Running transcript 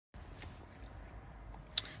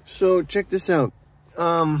So check this out.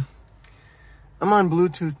 I'm on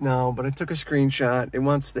Bluetooth now, but I took a screenshot. It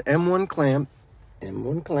wants the M1 clamp,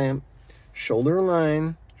 shoulder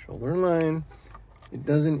line. It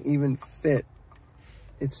doesn't even fit.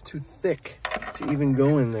 It's too thick to even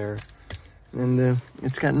go in there. And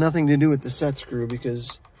it's got nothing to do with the set screw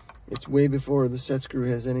because it's way before the set screw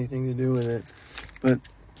has anything to do with it. But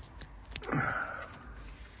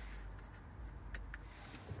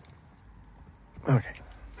okay.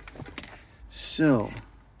 So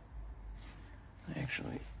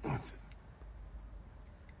actually, what's it?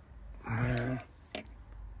 I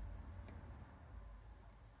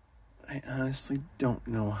honestly don't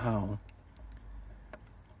know how.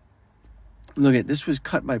 Look at this, was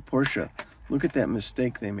cut by Porsche. Look at that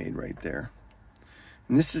mistake they made right there.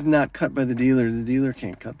 And this is not cut by the dealer. The dealer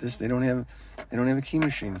can't cut this. They don't have a key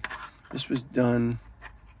machine. This was done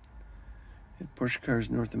at Porsche Cars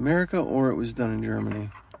North America, or it was done in Germany.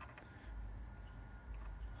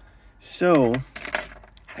 So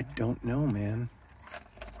I don't know, man.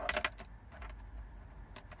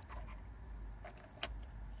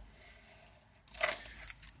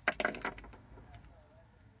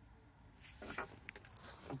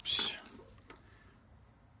 Oops.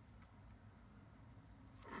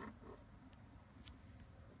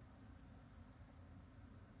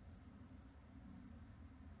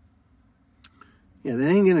 Yeah, that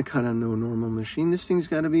ain't gonna cut on no normal machine. This thing's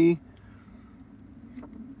gotta be...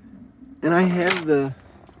 And I have the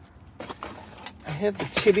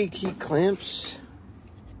Tibby key clamps.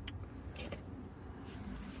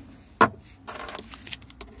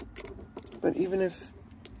 But even if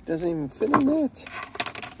it doesn't even fit in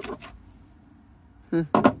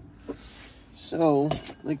that. So,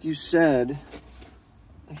 like you said,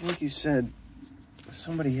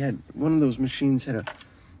 somebody had, one of those machines had a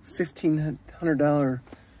 $1,500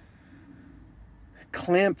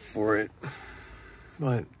 clamp for it.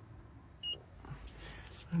 But,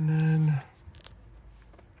 and then,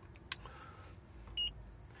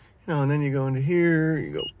 and then you go into here,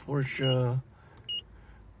 you go Porsche,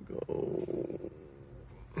 go,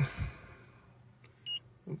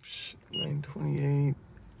 oops, 928,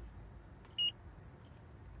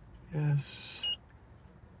 yes,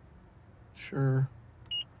 sure,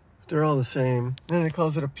 they're all the same. Then it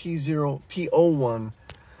calls it a P01.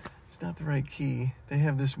 It's not the right key. They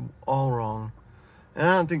have this all wrong. And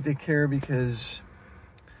I don't think they care because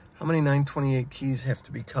how many 928 keys have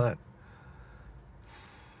to be cut?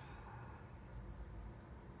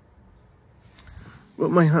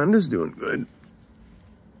 But my Honda's doing good.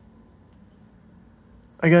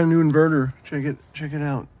 I got a new inverter. Check it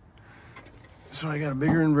out. So I got a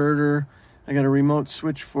bigger inverter. I got a remote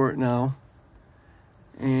switch for it now.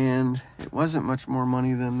 And it wasn't much more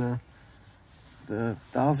money than the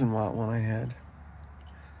 1,000-watt one I had.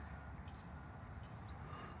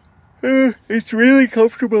 It's really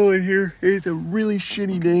comfortable in here. It's a really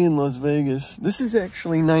shitty day in Las Vegas. This is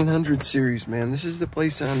actually 900 series, man. This is the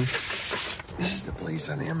place on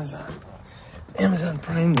Amazon. Amazon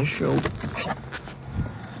Prime, this show.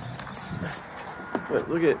 But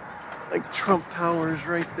look at, like, Trump Towers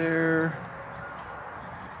right there.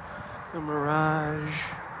 The Mirage.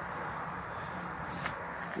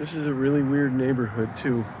 This is a really weird neighborhood,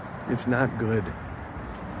 too. It's not good.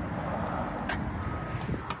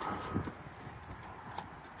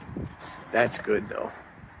 That's good, though.